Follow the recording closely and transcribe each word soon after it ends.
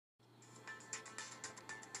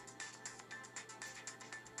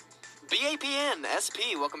BAPN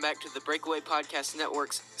SP, welcome back to the Breakaway Podcast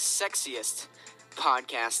Network's sexiest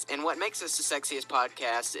podcast. And what makes us the sexiest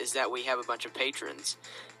podcast is that we have a bunch of patrons.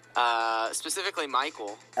 Specifically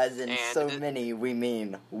Michael. As in many, we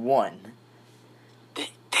mean one. They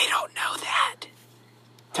don't know that.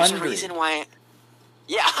 There's 100. a reason why...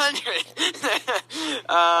 Yeah, 100.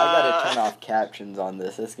 I gotta turn off captions on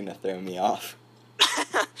this. It's gonna throw me off.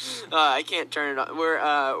 I can't turn it on.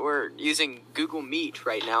 We're using Google Meet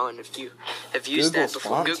right now, and if you have used that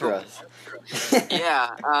before, sponsor us.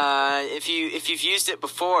 Yeah, if you've used it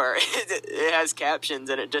before, it has captions,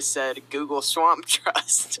 and it just said Google Swamp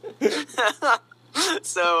Trust.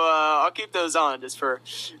 So I'll keep those on just for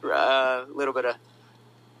a little bit of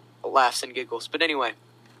laughs and giggles. But anyway.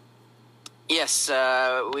 Yes,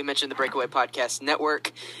 we mentioned the Breakaway Podcast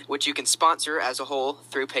Network, which you can sponsor as a whole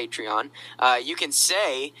through Patreon. You can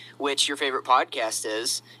say which your favorite podcast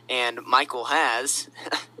is, and Michael has.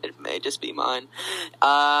 It may just be mine.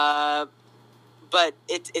 But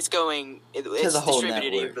it's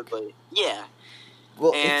distributed evenly. Yeah.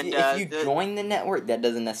 Well, if you join the network, that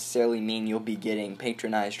doesn't necessarily mean you'll be getting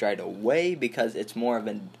patronized right away, because it's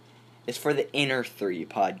it's for the inner three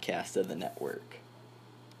podcasts of the network.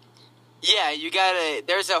 Yeah,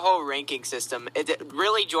 there's a whole ranking system.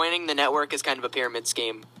 Really joining the network is kind of a pyramid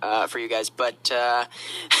scheme for you guys, but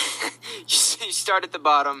you start at the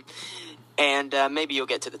bottom, and maybe you'll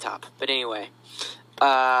get to the top. But anyway,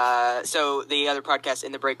 so the other podcasts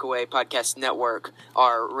in the Breakaway Podcast Network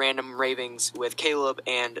are Random Ravings with Caleb,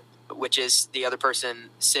 which is the other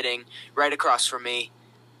person sitting right across from me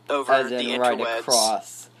over the interwebs. Right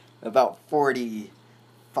across, about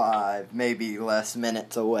 45, maybe less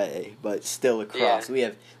minutes away, but still across.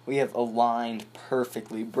 Yeah. We have aligned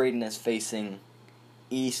perfectly. Braden is facing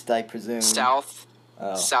east, I presume. South.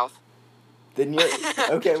 Oh. South. Then you're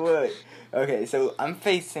okay. Wait. Okay, so I'm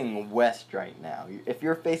facing west right now. If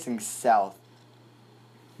you're facing south,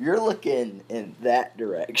 you're looking in that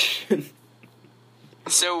direction.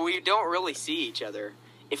 So we don't really see each other.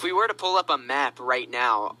 If we were to pull up a map right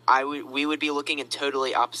now, we would be looking in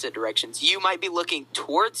totally opposite directions. You might be looking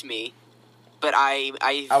towards me, but I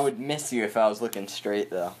would miss you if I was looking straight,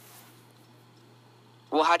 though.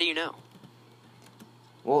 Well, how do you know?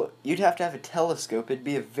 Well, you'd have to have a telescope. It'd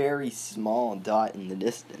be a very small dot in the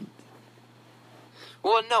distance.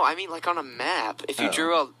 Well, no, I mean like on a map. If you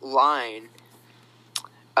drew a line,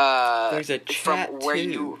 there's a chat from where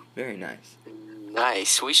too. Very nice.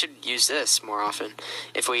 Nice. We should use this more often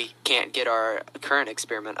if we can't get our current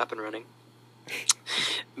experiment up and running.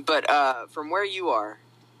 But from where you are,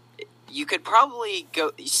 you could probably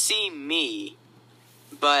go see me,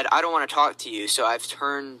 but I don't want to talk to you, so I've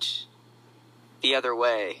turned the other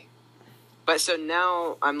way. But so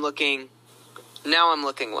now I'm looking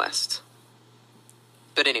west.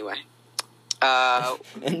 But anyway.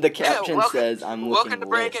 And the caption says, I'm looking west.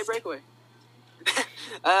 Welcome to Breakaway.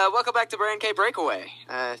 Welcome back to Brain K Breakaway.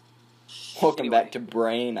 Welcome back to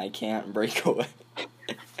Brain. I can't break away.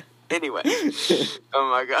 Anyway, oh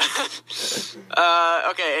my god.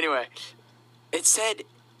 Okay. Anyway, it said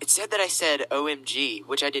that I said OMG,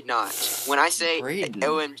 which I did not. When I say Braden.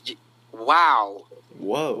 OMG, wow.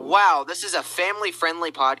 Whoa. Wow. This is a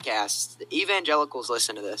family-friendly podcast. Evangelicals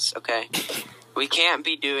listen to this. Okay, we can't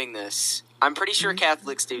be doing this. I'm pretty sure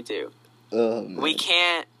Catholics do too. We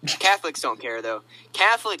can't. Catholics don't care, though.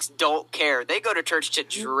 Catholics don't care. They go to church to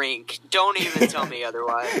drink. Don't even tell me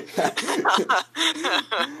otherwise.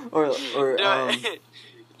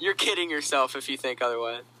 You're kidding yourself if you think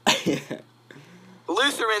otherwise.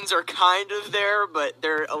 Lutherans are kind of there, but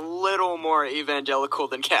they're a little more evangelical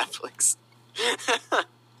than Catholics.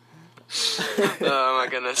 Oh, my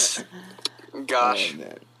goodness. Gosh. Oh,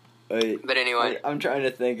 man. Wait, but anyway. I'm trying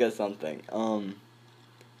to think of something.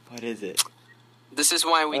 What is it? This is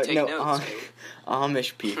why we take notes.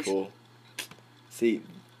 Amish people. See,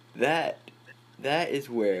 that is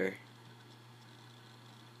where...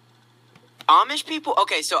 Amish people?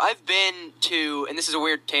 Okay, so I've been to, and this is a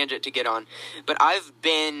weird tangent to get on, but I've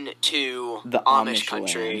been to the Amish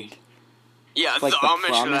country. Land. Yeah, it's like the Amish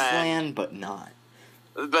promised land, but not.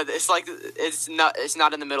 But it's like it's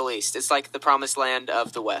not in the Middle East. It's like the promised land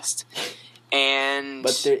of the West, and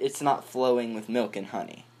it's not flowing with milk and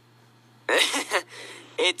honey.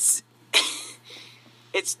 it's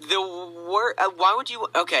the word. Why would you?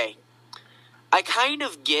 Okay, I kind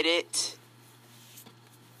of get it.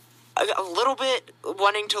 A little bit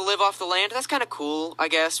wanting to live off the land. That's kind of cool, I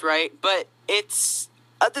guess, right? But it's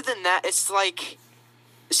other than that, it's like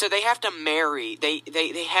so they have to marry. They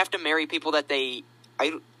have to marry people that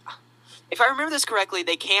if I remember this correctly,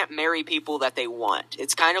 they can't marry people that they want.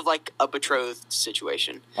 It's kind of like a betrothed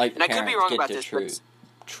situation. Like, and I could be wrong about this.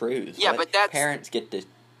 Choose. Yeah, but that's... Parents get to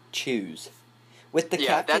choose. With the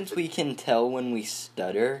Yeah, captions, we can tell when we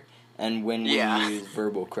stutter and when we use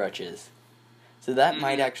verbal crutches. So that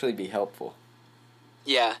might actually be helpful.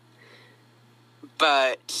 Yeah.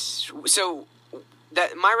 But, so,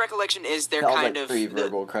 that my recollection is they're That was kind like of... 3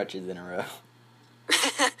 verbal crutches in a row.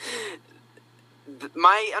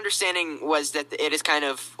 My understanding was that it is kind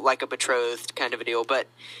of like a betrothed kind of a deal, but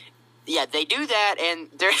yeah, they do that, and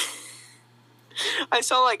there. I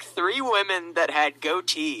saw like 3 women that had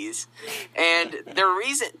goatees, and the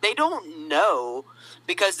reason they don't know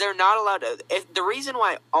because they're not allowed to. The reason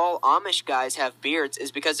why all Amish guys have beards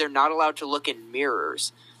is because they're not allowed to look in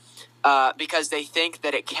mirrors, because they think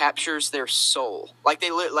that it captures their soul. Like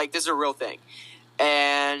like this is a real thing,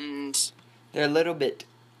 and they're a little bit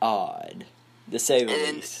odd. To say the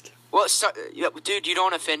least. Well, dude, you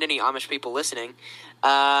don't offend any Amish people listening.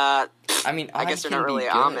 I mean, I guess they're not really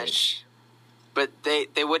Amish, but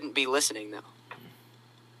they wouldn't be listening though.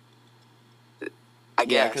 I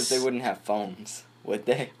guess. Yeah, because they wouldn't have phones, would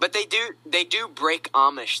they? But they do break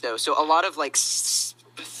Amish though. So a lot of like it's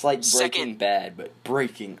like Breaking Bad, but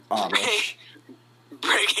breaking Amish.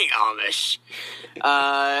 Breaking Amish.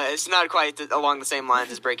 It's not quite along the same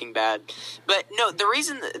lines as Breaking Bad. But no, the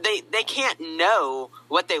reason they can't know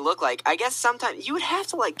what they look like, I guess sometimes you would have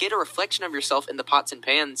to like get a reflection of yourself in the pots and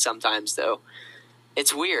pans sometimes though.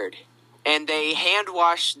 It's weird. And they hand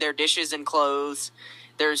wash their dishes and clothes.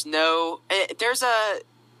 I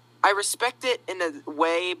respect it in a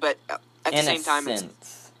way, but at the same time in a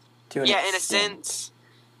sense,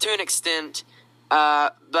 to an extent.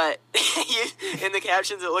 But in the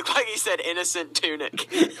captions, it looked like he said innocent tunic.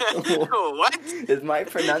 What? Is my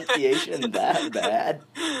pronunciation that bad?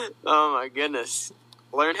 Oh my goodness.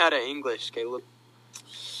 Learn how to English, Caleb.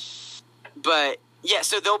 But, yeah,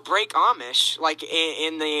 so they'll break Amish, like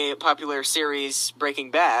in the popular series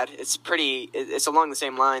Breaking Bad. It's along the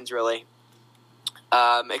same lines, really.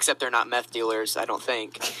 Except they're not meth dealers, I don't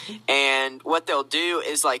think. And what they'll do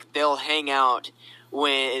is, like, they'll hang out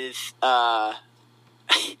with,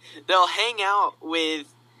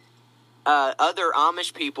 other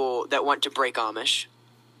Amish people that want to break Amish,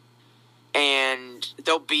 and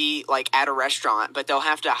they'll be like at a restaurant, but they'll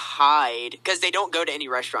have to hide because they don't go to any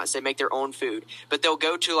restaurants. They make their own food, but they'll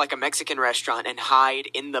go to like a Mexican restaurant and hide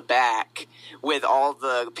in the back with all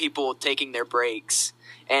the people taking their breaks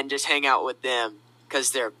and just hang out with them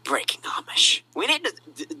because they're breaking Amish. We need to,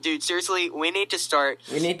 dude, seriously, we need to start.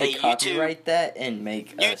 We need to copyright that and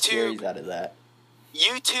make a series out of that.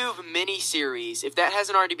 YouTube mini-series, if that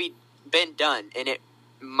hasn't already been done, and it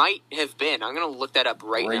might have been. I'm going to look that up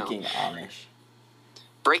right now. Breaking Amish.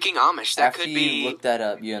 Breaking Amish, that could be... After you look that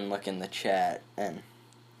up, you can look in the chat, and...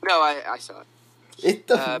 No, I saw it.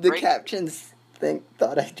 The captions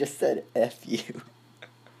thought I just said F you.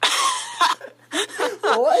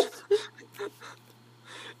 What?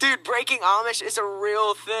 Dude, Breaking Amish is a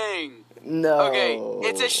real thing. No. Okay,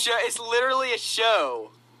 it's a show. It's literally a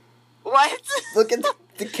show. What? Look at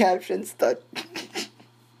the captions. Oh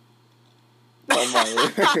my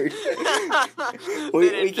word.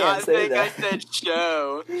 we can't say that. I said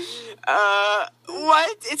show.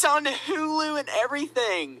 What? It's on Hulu and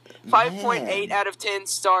everything. 5.8 out of 10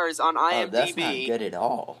 stars on IMDb. Oh, that's not good at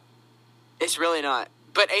all. It's really not.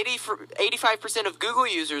 But 85% of Google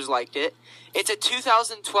users liked it. It's a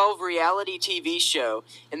 2012 reality TV show,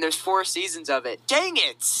 and there's 4 seasons of it. Dang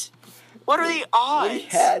it! What are the odds? We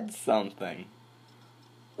had something.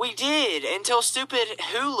 We did, until stupid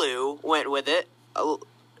Hulu went with it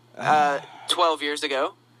 12 years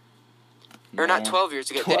ago. Or not 12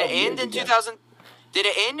 years ago. Did it end in 2000? Did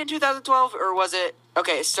it end in 2012, or was it...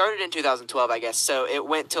 Okay, it started in 2012, I guess, so it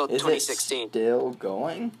went till 2016. Is it still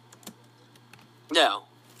going? No,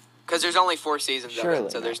 because there's only 4 seasons of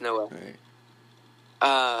it, so there's no way. Right.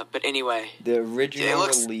 But anyway. The original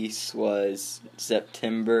release was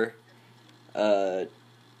September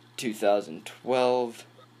 2012,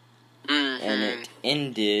 and it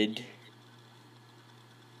ended,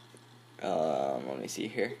 let me see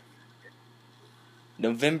here,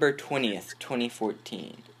 November 20th,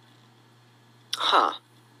 2014. Huh.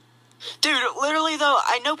 Dude, literally though,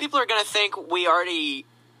 I know people are gonna think we already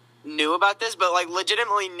knew about this, but like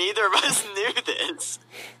legitimately neither of us knew this.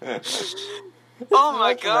 Oh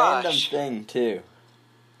my gosh. Random thing too.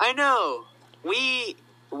 I know. We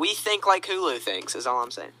think like Hulu thinks, is all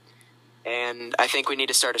I'm saying. And I think we need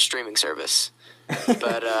to start a streaming service.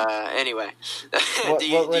 But anyway. What would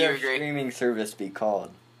you our agree? streaming service be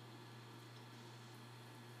called?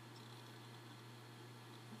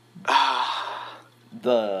 The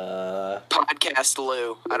Podcast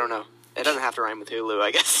Lou. I don't know. It doesn't have to rhyme with Hulu,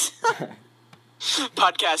 I guess.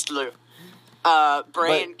 Podcast Lou.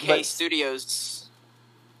 Brain K Studios.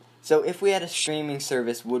 So if we had a streaming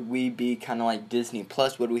service, would we be kind of like Disney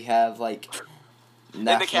Plus? Would we have like in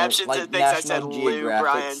the captions, like it thinks I said Lou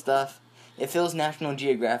Brian stuff? If it was National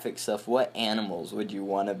Geographic stuff, what animals would you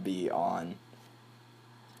want to be on?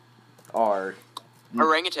 Or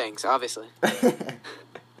orangutans, obviously.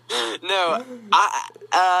 No,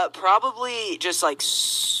 I probably just like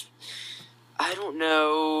I don't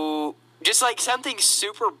know, just like something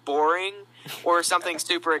super boring or something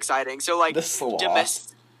super exciting. So like the sloth.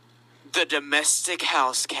 The domestic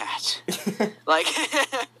house cat. Like,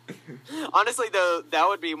 honestly, though, that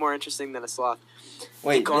would be more interesting than a sloth.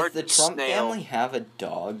 Wait, does the Trump family have a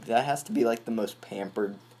dog? That has to be like the most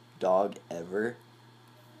pampered dog ever.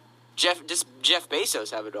 Does Jeff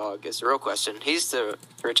Bezos have a dog? Is the real question. He's the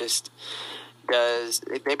richest.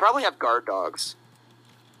 They probably have guard dogs?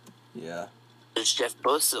 Yeah. Does Jeff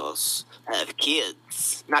Bezos have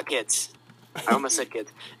kids? Not kids. I almost said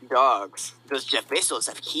kids. Dogs. Does Jeff Bezos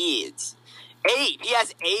have kids? 8. He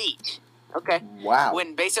has 8. Okay. Wow.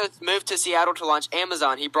 When Bezos moved to Seattle to launch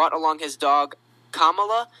Amazon, he brought along his dog,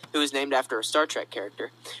 Kamala, who is named after a Star Trek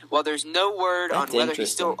character. While there's no word on whether he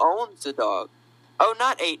still owns the dog. Oh,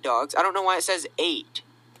 not 8 dogs. I don't know why it says 8.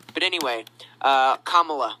 But anyway,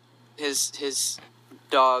 Kamala, his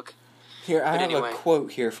dog. Here, I have a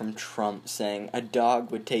quote here from Trump saying, a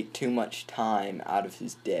dog would take too much time out of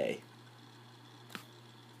his day.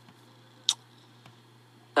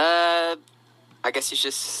 I guess he's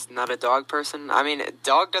just not a dog person. I mean,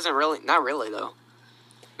 dog doesn't really, not really though.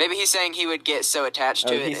 Maybe he's saying he would get so attached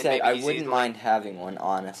to it. He said, I wouldn't mind having one,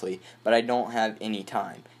 honestly, but I don't have any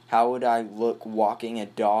time. How would I look walking a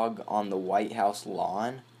dog on the White House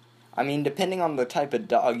lawn? I mean, depending on the type of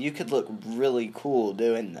dog, you could look really cool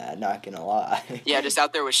doing that, not gonna lie. Yeah, just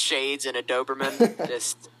out there with shades and a Doberman.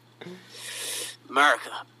 Just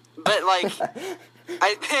America. But, like,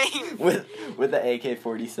 I think... With the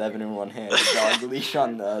AK-47 in one hand, a dog leash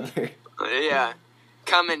on the other. Yeah.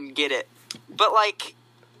 Come and get it. But, like,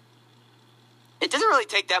 it doesn't really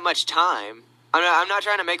take that much time. I'm not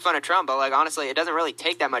trying to make fun of Trump, but, like, honestly, it doesn't really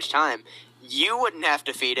take that much time. You wouldn't have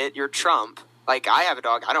to feed it. You're Trump. Like, I have a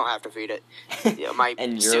dog. I don't have to feed it. You know, my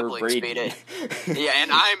siblings feed it. Yeah,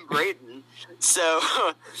 and I'm Braden. So,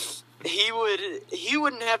 he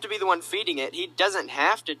wouldn't have to be the one feeding it. He doesn't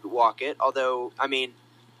have to walk it. Although, I mean,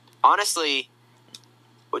 honestly,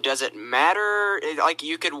 does it matter? Like,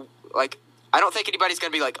 you could, like, I don't think anybody's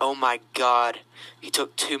going to be like, oh my God, he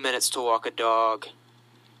took 2 minutes to walk a dog.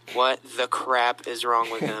 What the crap is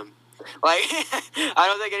wrong with him? Like, I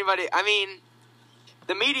don't think anybody, I mean,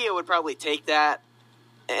 the media would probably take that.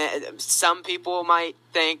 Some people might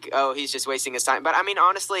think, oh, he's just wasting his time. But, I mean,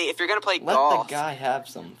 honestly, if you're going to play golf... Let the guy have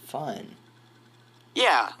some fun.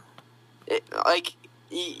 Yeah.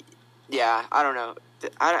 Yeah, I don't know.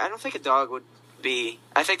 I don't think a dog would be...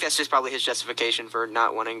 I think that's just probably his justification for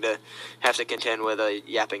not wanting to have to contend with a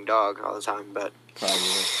yapping dog all the time, but...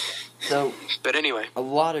 Probably. So... But anyway. A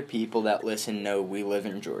lot of people that listen know we live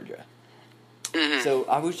in Georgia. Mm-hmm. So,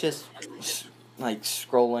 I was just... like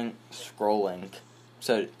scrolling,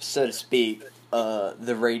 so to speak,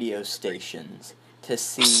 the radio stations to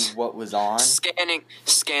see what was on. Scanning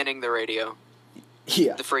the radio.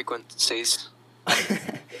 Yeah. The frequencies.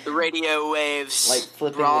 The radio waves. Like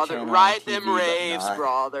flipping brother, the channel ride on TV, them raves,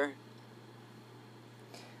 brother.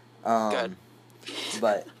 Good.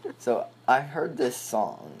 But so I heard this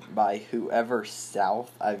song by Whoever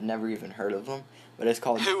South. I've never even heard of them, but it's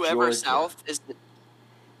called Whoever Georgia. South is the...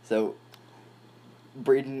 So,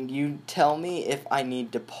 Braden, you tell me if I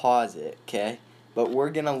need to pause it, okay? But we're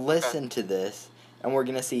going to listen to this, and we're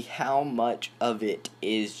going to see how much of it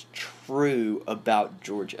is true about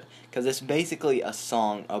Georgia. Because it's basically a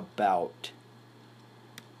song about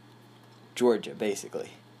Georgia,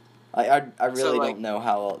 basically. I really don't know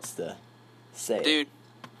how else to say it. Dude,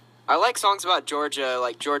 I like songs about Georgia,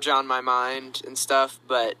 like Georgia on My Mind and stuff,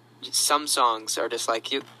 but some songs are just like...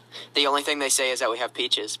 The only thing they say is that we have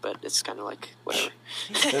peaches, but it's kind of like, whatever.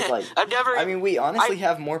 It's like, we honestly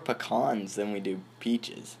have more pecans than we do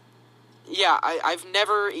peaches. Yeah, I've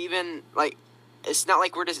never even, like, it's not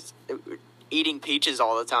like we're just eating peaches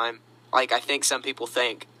all the time. Like, I think some people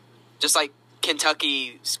think. Just like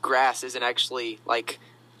Kentucky's grass isn't actually, like,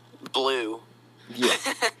 blue. Yeah.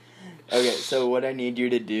 Okay, so what I need you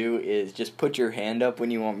to do is just put your hand up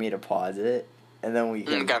when you want me to pause it, and then we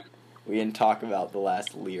can... Okay. We can talk about the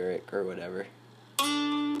last lyric or whatever.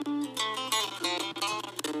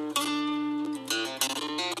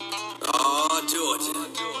 Oh, Georgia.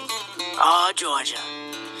 Oh, Georgia.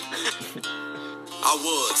 I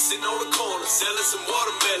was sitting on the corner selling some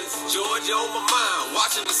watermelons. Georgia on my mind,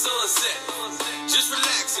 watching the sunset. Just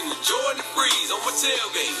relaxing, enjoying the breeze on my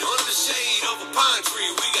tailgate. Under the shade of a pine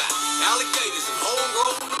tree, we got alligators and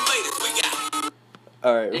homegrown tomatoes. We got.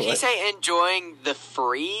 All right. Did he say enjoying the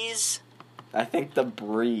freeze? I think the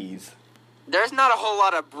breeze. There's not a whole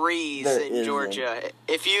lot of breeze There in isn't. Georgia.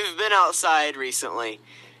 If you've been outside recently,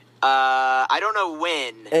 I don't know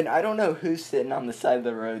when. And I don't know who's sitting on the side of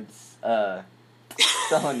the roads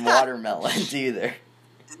selling watermelons either.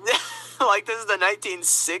 Like, this is the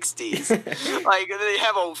 1960s. Like, they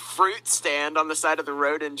have a fruit stand on the side of the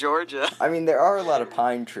road in Georgia. I mean, there are a lot of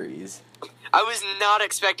pine trees. I was not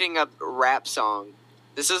expecting a rap song.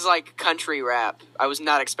 This is like country rap. I was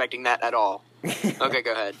not expecting that at all. Okay,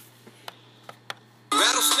 go ahead.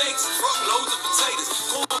 Rattlesnakes, truckloads of potatoes,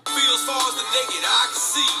 cornfields far as the naked eye can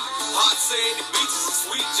see. Hot sandy beaches and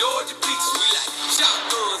sweet Georgia peaches. We like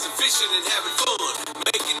shotguns and fishing and having fun,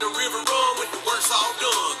 making the river run when the work's all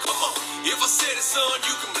done. Come on, if I said it, son,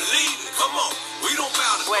 you can believe it. Come on, we don't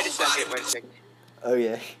bow to Wait a nobody. second. Oh,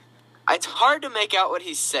 yeah. It's hard to make out what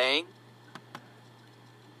he's saying.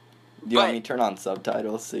 Do you want me to turn on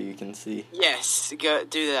subtitles so you can see? Yes, go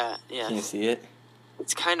do that. Can you Yes. see it?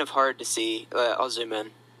 It's kind of hard to see. I'll zoom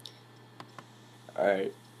in.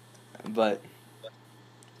 Alright. But,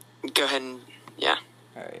 Go ahead and, yeah.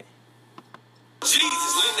 alright.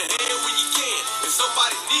 Jesus, lend a hand when you can. If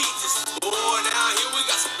somebody needs us, boy, down here we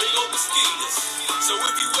got some big old mosquitoes. So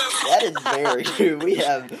if you ever... That is very true. We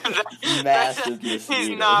have massive mosquitoes.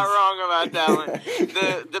 He's not wrong about that one.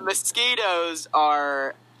 The mosquitoes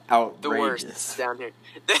are the Outrageous. worst down here.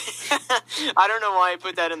 I don't know why I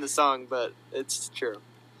put that in the song, but it's true.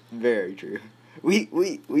 Very true. We've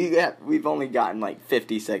only gotten like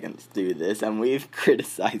 50 seconds through this, and we've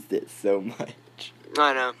criticized it so much.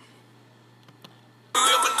 I know. You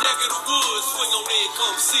ever neck of the woods, swing on in,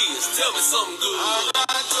 come see us. Tell me something good. I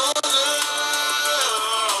got Georgia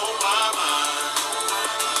on my mind.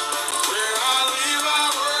 Where I live, I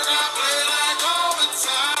work, I play like all the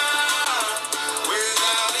time. We're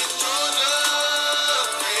down in Georgia,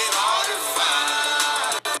 ain't hard to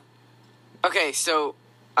find. Okay, so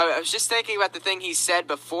I was just thinking about the thing he said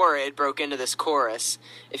before it broke into this chorus,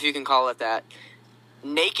 if you can call it that.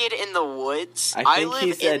 Naked in the woods. I think live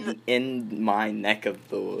he said in my neck of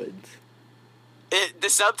the woods. The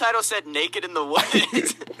subtitle said naked in the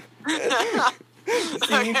woods.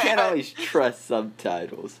 See, you can't always trust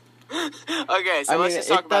subtitles. Okay, so let's just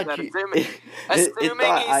talk about that. Assuming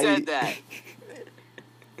he said that.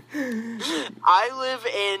 I live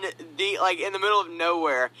in the middle of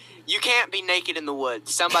nowhere. You can't be naked in the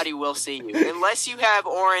woods. Somebody will see you. Unless you have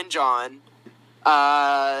orange on.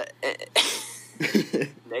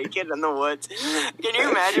 Naked in the woods. Can you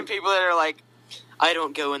imagine people that are like, I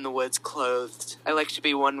don't go in the woods clothed. I like to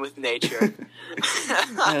be one with nature.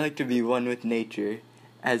 I like to be one with nature,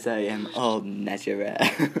 as I am all natural.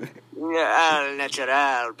 Yeah,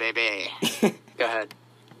 natural, baby. Go ahead.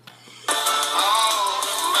 All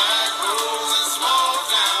the back roads in small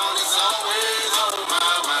town is always on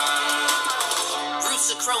my mind.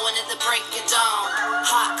 Rooster crowing at the break of dawn.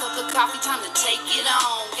 Hot cup of coffee, time to take it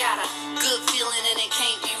on. Got a good feeling and it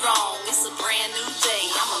can't be wrong. It's a brand new day,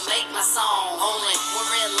 I'ma make my song. Only one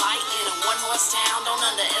red light in a one-horse town. Don't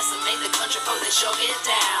underestimate the country folk that sure get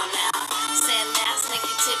down now. Sand that sneaky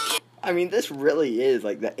tip, yeah. I mean, this really is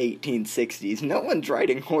like the 1860s. No one's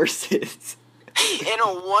riding horses. In a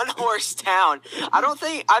one-horse town. I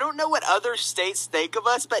don't know what other states think of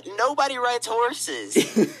us, but nobody rides horses.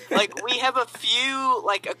 Like, we have a few,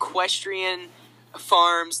 like, equestrian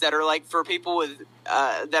farms that are, like, for people with,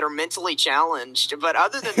 that are mentally challenged. But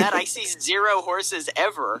other than that, I see zero horses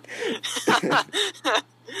ever. And,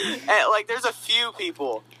 like, there's a few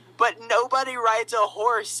people. But nobody rides a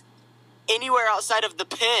horse anywhere outside of the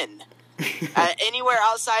pen. Anywhere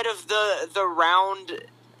outside of the round,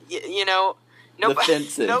 you know...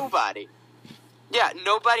 Nobody. Yeah,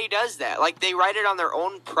 nobody does that. Like, they write it on their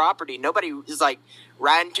own property. Nobody is, like,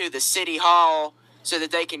 riding to the city hall so that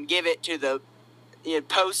they can give it to the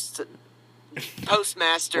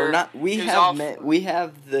postmaster. We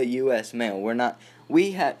have the U.S. mail.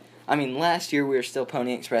 Last year we were still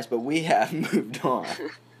Pony Express, but we have moved on.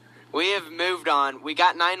 We have moved on. We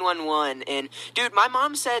got 911, and, dude, my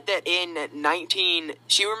mom said that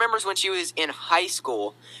she remembers when she was in high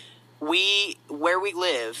school, where we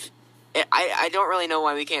live, I don't really know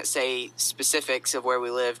why we can't say specifics of where we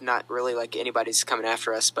live, not really like anybody's coming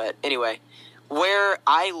after us, but anyway, where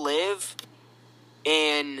I live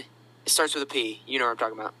it starts with a P, you know what I'm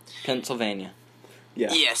talking about. Pennsylvania.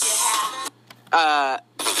 Yeah. Yes.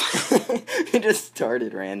 It just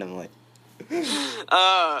started randomly. They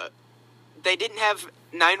didn't have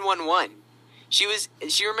 911. She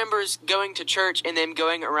remembers going to church and then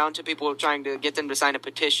going around to people trying to get them to sign a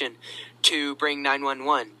petition to bring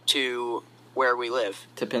 911 to where we live.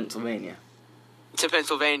 To Pennsylvania.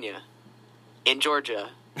 In Georgia.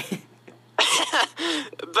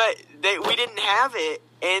 But we didn't have it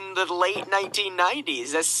in the late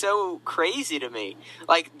 1990s. That's so crazy to me.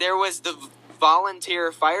 Like, there was the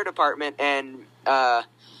volunteer fire department and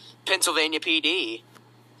Pennsylvania PD,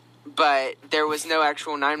 but there was no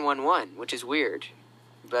actual 911, which is weird.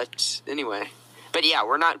 But anyway. But yeah,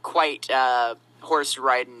 we're not quite horse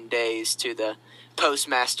riding days to the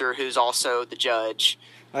postmaster, who's also the judge.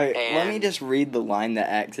 All right, let me just read the line that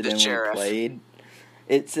accidentally played.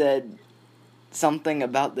 It said something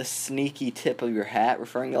about the sneaky tip of your hat,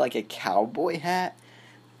 referring to like a cowboy hat.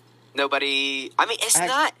 It's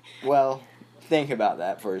not... Well, think about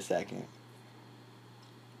that for a second.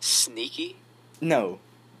 Sneaky? No.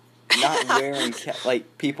 Not wearing...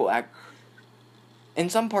 like, people act... In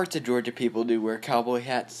some parts of Georgia, people do wear cowboy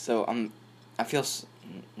hats, so I feel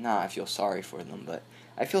sorry for them, but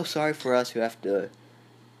I feel sorry for us who have to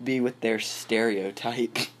be with their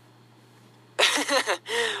stereotype.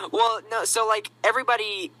 Well, no, so, like,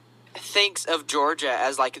 everybody thinks of Georgia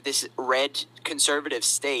as, like, this red conservative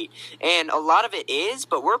state, and a lot of it is,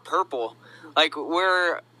 but we're purple. Like,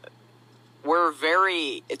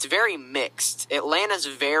 it's very mixed. Atlanta's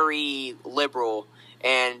very liberal,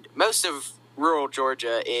 and most of rural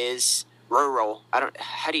Georgia is rural.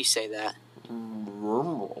 How do you say that?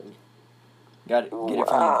 Rural. Got it. Get it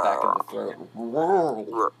from the back of the throat.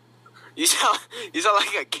 Rural. You sound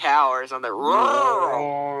like a cow or something.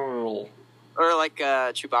 Rural. Or like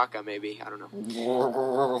Chewbacca, maybe. I don't know.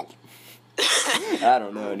 I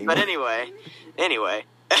don't know anymore. But anyway.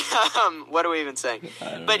 What are we even saying?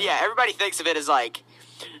 But yeah, everybody thinks of it as like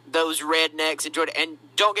those rednecks in Georgia. And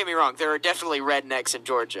don't get me wrong, there are definitely rednecks in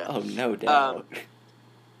Georgia. Oh, no doubt.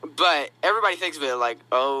 But everybody thinks of it like,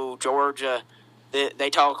 oh, Georgia, they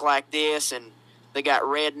talk like this, and they got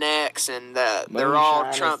rednecks, and they're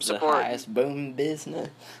all Trump supporters. The highest boom business.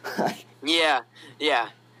 Yeah.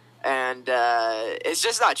 And it's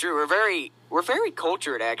just not true. We're very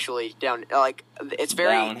cultured, actually. It's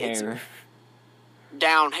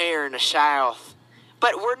down here in the South.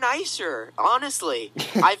 But we're nicer, honestly.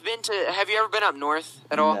 Have you ever been up north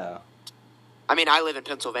at all? No. I mean, I live in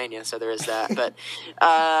Pennsylvania, so there is that. But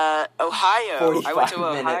Ohio, 45 I went to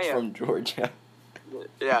Ohio. minutes from Georgia.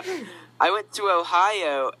 Yeah. I went to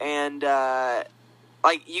Ohio, and,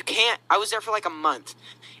 you can't... I was there for, like, a month.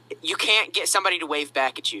 You can't get somebody to wave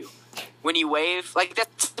back at you. When you wave, like,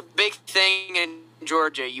 that's the big thing in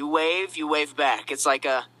Georgia. You wave back. It's like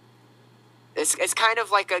it's kind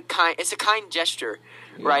of like it's a kind gesture,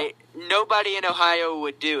 yeah. Right? Nobody in Ohio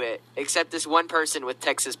would do it, except this one person with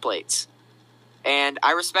Texas plates. And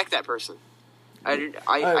I respect that person.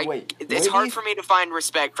 It's hard for me to find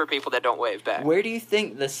respect for people that don't wave back. Where do you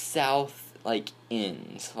think the South,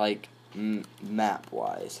 ends,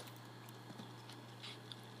 map-wise?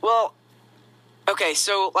 Well, okay,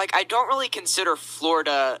 so, I don't really consider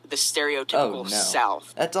Florida the stereotypical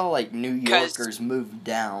South. That's all, New Yorkers moved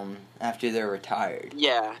down after they're retired.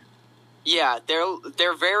 Yeah. Yeah,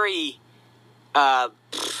 they're very, their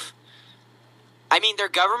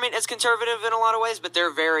government is conservative in a lot of ways, but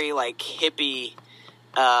they're very, hippie,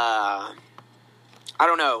 I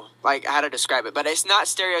don't know, how to describe it, but it's not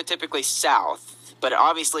stereotypically South, but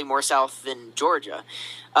obviously more South than Georgia.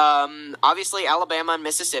 Obviously Alabama and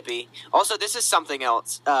Mississippi. Also, this is something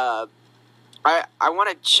else. I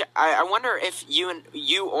wonder if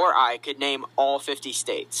you or I could name all 50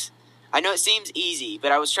 states. I know it seems easy,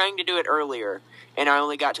 but I was trying to do it earlier, and I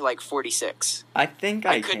only got to 46. I think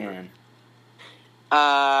I can.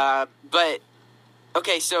 But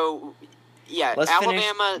okay, so yeah, Let's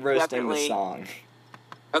Alabama finish roasting definitely. The song.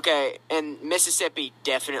 Okay, and Mississippi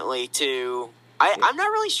definitely too. I'm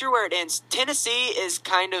not really sure where it ends. Tennessee is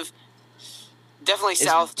kind of definitely It's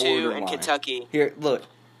south too, borderline. and Kentucky. Here, look.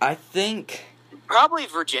 I think. Probably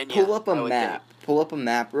Virginia. Pull up a map. Pull up a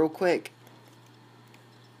map real quick.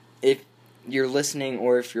 If you're listening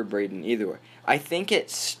or if you're Braden, either way. I think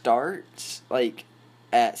it starts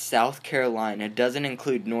at South Carolina. It doesn't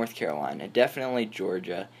include North Carolina. Definitely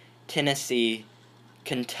Georgia, Tennessee,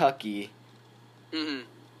 Kentucky,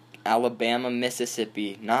 Alabama,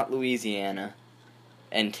 Mississippi, not Louisiana,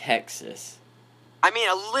 and Texas. I mean,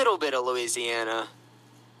 a little bit of Louisiana.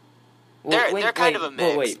 They're kind of a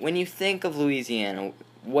mix. Wait, when you think of Louisiana,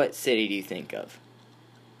 what city do you think of?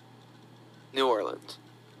 New Orleans.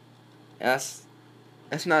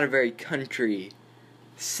 That's not a very country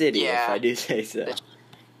city, if Yeah. I do say so.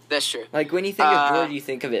 That's true. Like, when you think of Georgia, you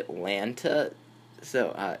think of Atlanta.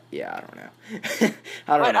 So, yeah, I don't know.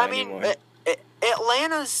 I don't know anymore.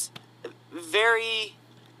 Atlanta's very...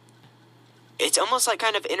 It's almost like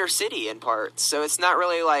kind of inner city in parts. So it's not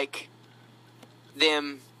really like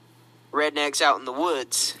them rednecks out in the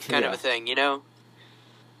woods kind of a thing, you know?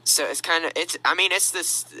 So it's kind of... It's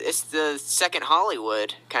the second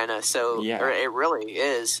Hollywood, kind of. So, Yeah. or it really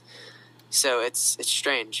is. So it's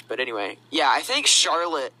strange. But anyway. Yeah, I think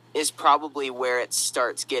Charlotte is probably where it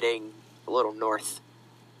starts getting a little north.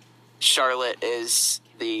 Charlotte is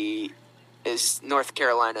North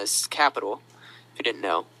Carolina's capital, if you didn't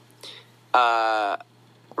know.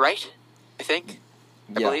 Right? I think?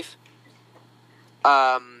 I believe.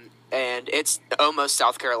 And it's almost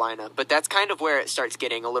South Carolina, but that's kind of where it starts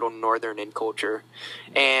getting a little northern in culture.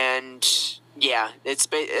 And yeah,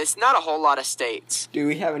 it's not a whole lot of states. Dude,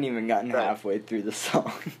 we haven't even gotten halfway through the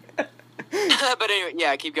song. But anyway,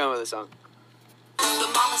 yeah, keep going with the song. The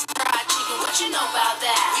mama's fried chicken, what you know about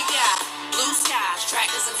that? We got blue skies,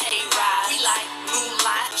 tractors and hay rides. We like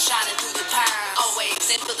moonlight shining through the pines. Always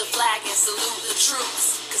in for the flag and salute the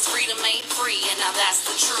troops. Cause freedom ain't free and now that's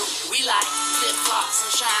the truth. We like flip-flops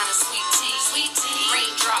and shine and sweet tea.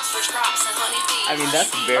 Raindrops, fresh crops and honeybees. I mean,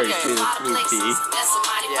 that's very true, sweet tea. That's some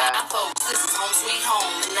mighty fine folks. This is home sweet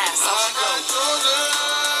home and that's all she goes. Georgia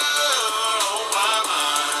on my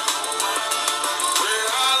mind. Where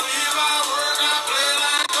I live, I work, I play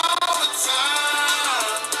like all the time.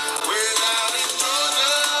 Way down in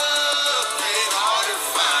Georgia, ain't hard to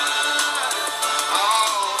find.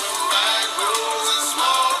 All the back roads and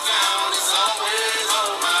small town is always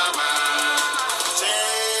on my mind.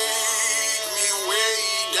 Take me way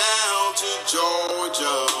down to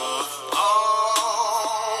Georgia.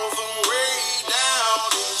 All the way down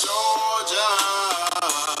in Georgia.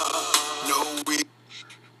 No, we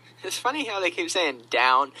It's funny how they keep saying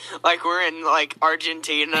down, like we're in like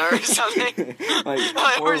Argentina or something.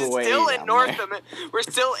 Like, we're way still in down North there. America. We're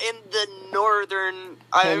still in the northern.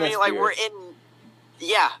 I mean, like we're in.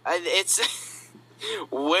 Yeah, it's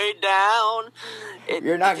way down.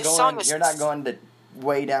 You're not this song going. is- You're not going to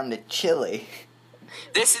way down to Chile.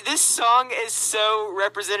 This song is so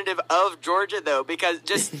representative of Georgia though, because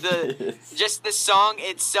just the song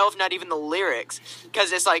itself, not even the lyrics,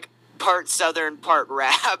 because it's like part Southern, part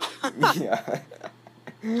rap. Yeah.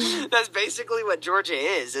 That's basically what Georgia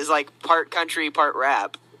is like part country, part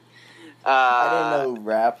rap. I didn't know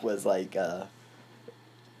rap was like a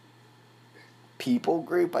people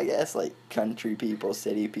group, I guess, like country people,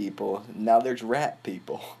 city people. Now there's rap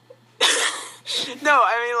people. No,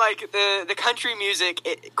 I mean like the country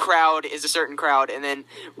music crowd is a certain crowd, and then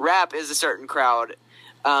rap is a certain crowd.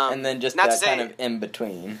 And then just not that to say- kind of in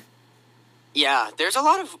between. Yeah, there's a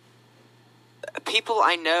lot of people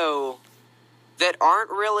I know that aren't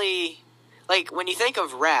really... Like, when you think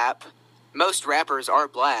of rap, most rappers are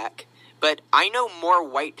black, but I know more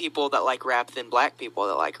white people that like rap than black people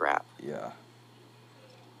that like rap. Yeah.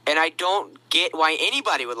 And I don't get why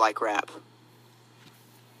anybody would like rap.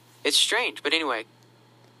 It's strange, but anyway.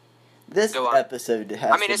 This Go on. episode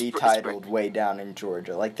has to it's be it's titled Way Down in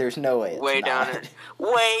Georgia. Like, there's no way it's Way not. down.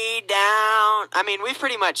 Way down. I mean, we've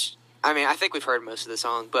pretty much... I mean, I think we've heard most of the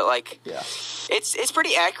song, but like... Yeah. It's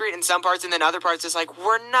pretty accurate in some parts, and then other parts it's like,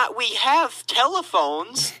 we have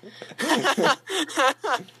telephones.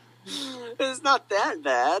 It's not that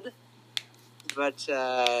bad. But,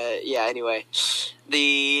 yeah, anyway.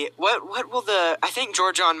 What will I think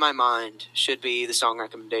Georgia on My Mind should be the song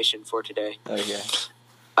recommendation for today. Okay.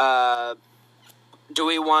 Do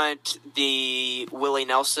we want the Willie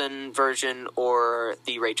Nelson version or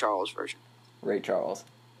the Ray Charles version? Ray Charles.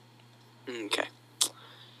 Okay.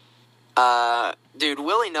 Dude,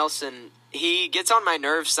 Willie Nelson, he gets on my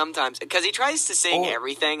nerves sometimes because he tries to sing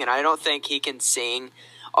everything, and I don't think he can sing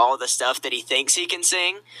all the stuff that he thinks he can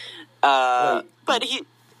sing. But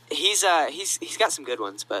he's got some good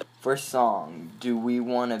ones. But For song, do we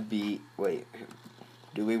want to be... Wait.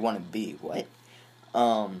 Do we want to be... What?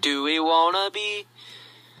 do we wanna be?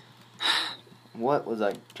 What was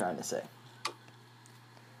I trying to say?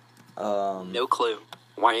 No clue.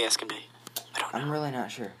 Why are you asking me? I don't know. I'm really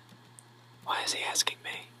not sure. Why is he asking me?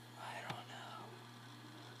 I don't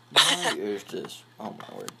know. Why is this? Oh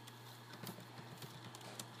my word.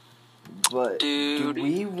 But do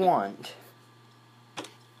we want...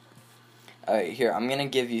 Alright, here, I'm gonna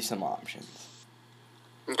give you some options.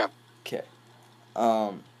 Okay. Okay.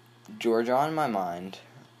 Georgia on My Mind.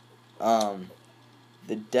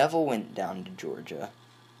 The Devil Went Down to Georgia.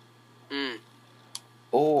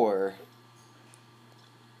 Or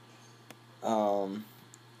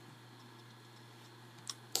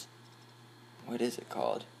what is it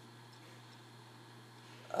called?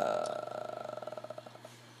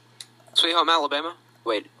 Sweet Home Alabama?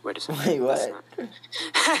 Wait a second. Wait, That's what?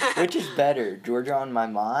 not- Which is better, Georgia on My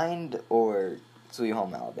Mind or Sweet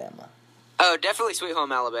Home Alabama? Oh, definitely Sweet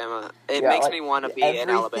Home Alabama. It Yeah, makes like, me want to be in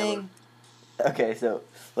Alabama. everything- Okay, so,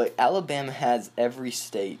 like, Alabama has every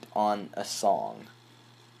state on a song.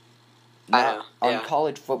 I Not, know, on yeah.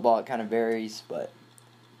 college football, it kind of varies, but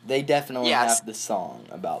they definitely Yes. have the song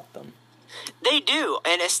about them. They do,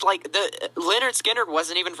 and it's like Leonard Skinner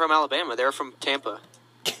wasn't even from Alabama. They were from Tampa,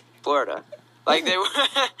 Florida. Like they were,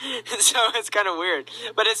 so it's kind of weird.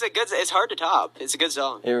 But it's hard to top. It's a good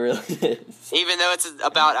song, It really is. even though it's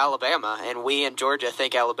about Alabama, and we in Georgia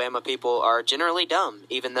think Alabama people are generally dumb.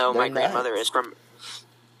 Even though my They're grandmother nuts. is from,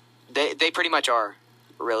 they pretty much are,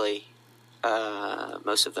 really,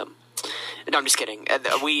 most of them. No, I'm just kidding.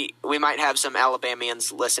 We might have some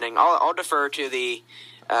Alabamians listening. I'll defer to the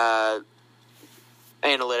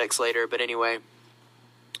analytics later, but anyway,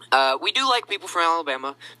 we do like people from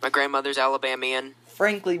Alabama. My grandmother's Alabamian.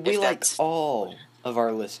 Frankly, we If like that's- all of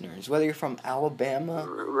our listeners, whether you're from Alabama.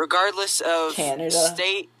 Regardless of Canada.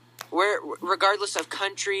 state, regardless of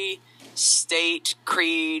country, state,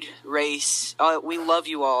 creed, race, we love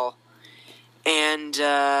you all. And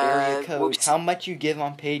Area code, we'll- how much you give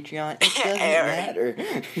on Patreon, it doesn't matter.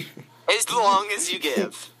 as long as you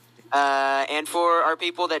give. And for our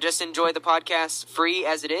people that just enjoy the podcast free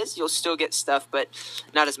as it is, you'll still get stuff, but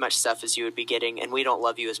not as much stuff as you would be getting, and we don't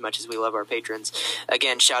love you as much as we love our patrons.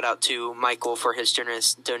 Again, shout out to Michael for his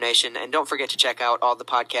generous donation, and don't forget to check out all the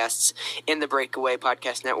podcasts in the Breakaway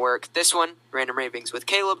Podcast Network. This one, Random Ravings with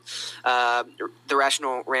Caleb, The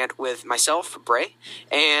Rational Rant with myself, Bray,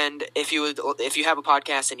 and if you have a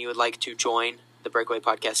podcast and you would like to join the Breakaway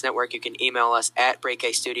Podcast Network, you can email us at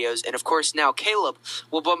Breakaway Studios. And of course, now Caleb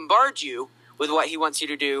will bombard you with what he wants you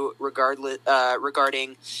to do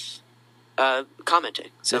regarding commenting.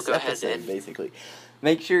 So This go ahead episode, and basically.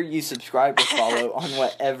 Make sure you subscribe or follow on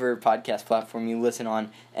whatever podcast platform you listen on.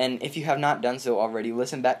 And if you have not done so already,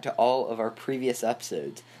 listen back to all of our previous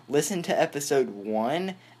episodes. Listen to episode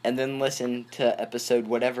 1 and then listen to episode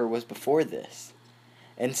whatever was before this.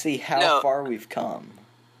 And see how far we've come.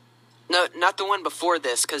 no, not the one before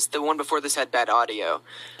this, because the one before this had bad audio.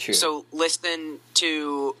 True. So listen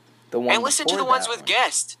to the one and listen to before the ones that with one.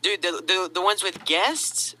 guests, dude. The ones with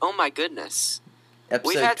guests. Oh my goodness. Episode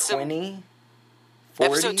We've had some- 20?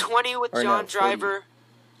 40? Episode 20 with Or no, John 40. Driver.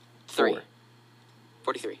 4.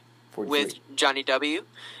 43. 43. With Johnny W.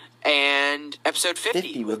 And episode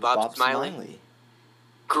 50, with Bob Smiley.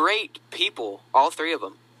 Great people, all three of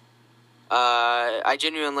them. I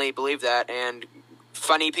genuinely believe that, and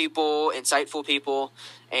funny people, insightful people,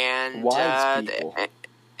 and Wise people.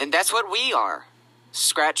 And that's what we are.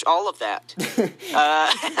 Scratch all of that. No,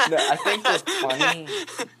 I think we're funny.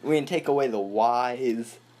 We can take away the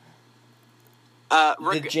wise.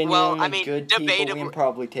 The genuinely good people, we can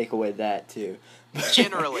probably take away that too.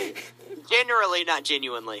 Generally, not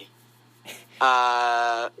genuinely.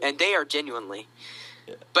 And they are genuinely.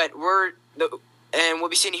 Yeah. But we'll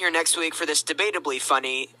be seeing you here next week for this debatably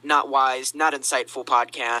funny, not wise, not insightful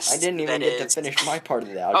podcast. I didn't even get to finish my part of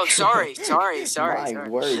the outro. Oh, sorry. My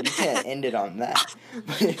word, you can't end it on that.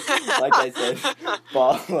 Like I said,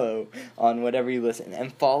 follow on whatever you listen.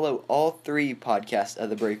 And follow all 3 podcasts of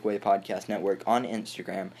the Breakaway Podcast Network on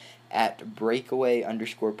Instagram at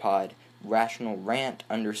breakaway_pod, rational rant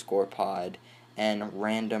 _pod, and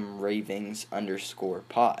random ravings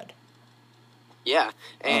 _pod. Yeah,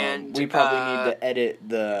 and we probably need to edit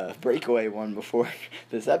the Breakaway one before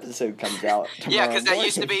this episode comes out. Yeah, because that morning.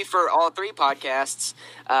 used to be for all 3 podcasts,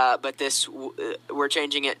 but this we're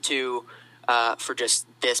changing it to for just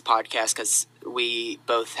this podcast because we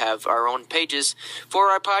both have our own pages for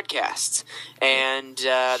our podcasts. And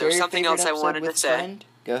there's something else I wanted to say. Friend?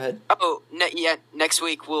 Go ahead. Oh, next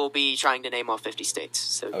week we'll be trying to name all 50 states,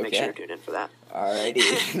 so make sure to tune in for that.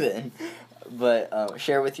 Alrighty then. But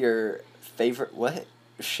share with your favorite what?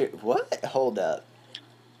 What? Hold up.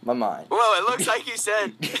 My mind. Whoa, it looks like you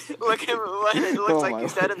said. Look at what it looks like you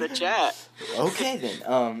said in the chat. Okay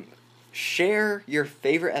then. Share your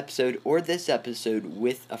favorite episode or this episode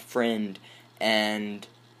with a friend, and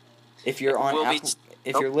if you're on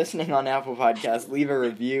you're listening on Apple Podcasts, leave a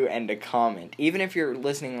review and a comment. Even if you're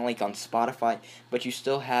listening like on Spotify, but you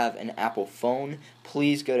still have an Apple phone,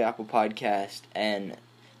 please go to Apple Podcast and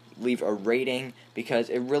leave a rating because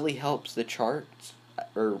it really helps the charts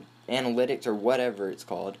or analytics or whatever it's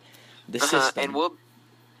called, the system.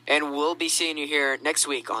 And we'll be seeing you here next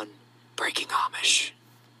week on Breaking Amish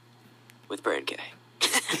with Brand K.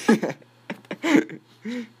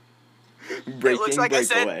 Breaking like I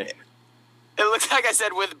said- Breakaway. It looks like I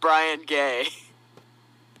said with Brian Gay.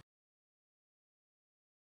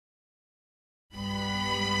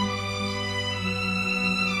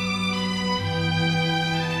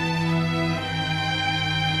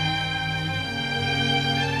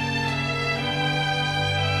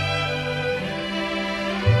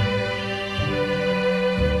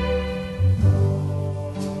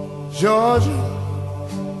 Georgia,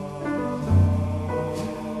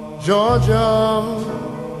 Georgia,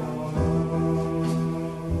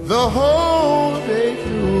 the whole day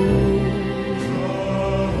through,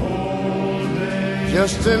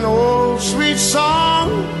 just an old sweet song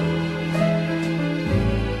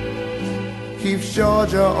keeps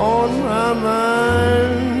Georgia on my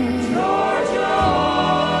mind. Georgia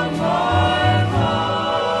on my mind.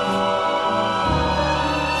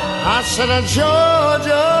 I said,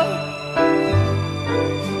 Georgia,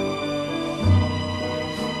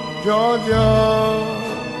 Georgia,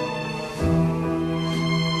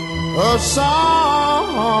 a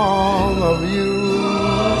song of you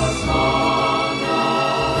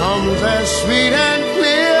comes as sweet and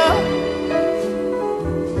clear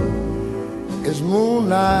as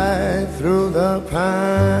moonlight through the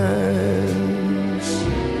pines.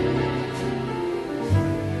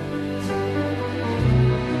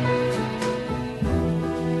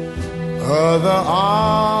 Other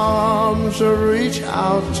arms reach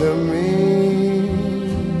out to me,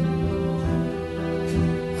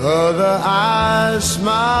 other eyes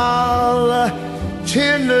smile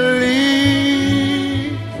tenderly.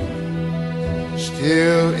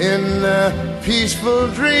 Still in the peaceful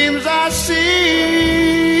dreams I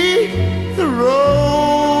see the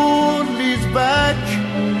road leads back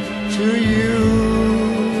to you.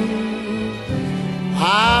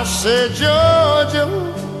 I said, Georgia,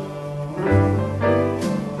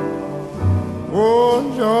 oh,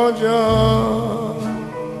 Georgia,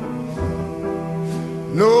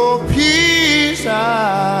 no peace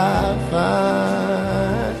I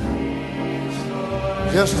find,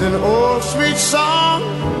 just an old sweet song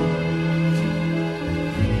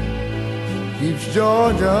keeps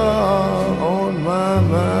Georgia on my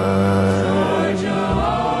mind. Georgia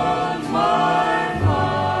on my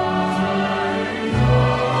mind.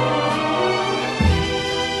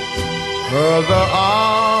 Other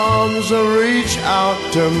arms reach out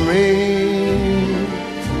to me,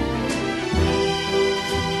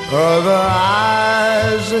 other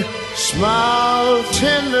eyes smile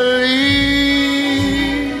tenderly.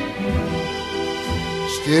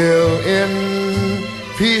 Still in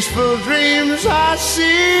peaceful dreams I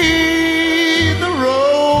see the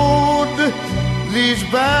road leads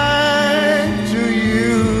back to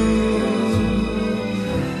you.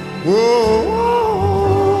 Whoa,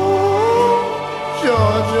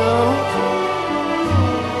 Georgia,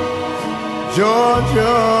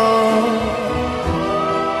 Georgia,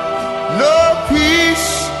 no peace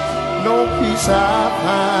I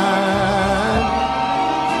find,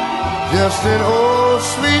 just an old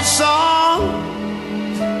sweet song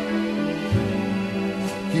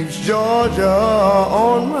keeps Georgia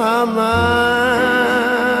on my mind.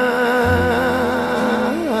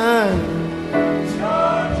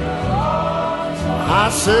 Georgia on my mind. I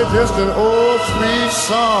said just an old sweet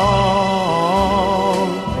song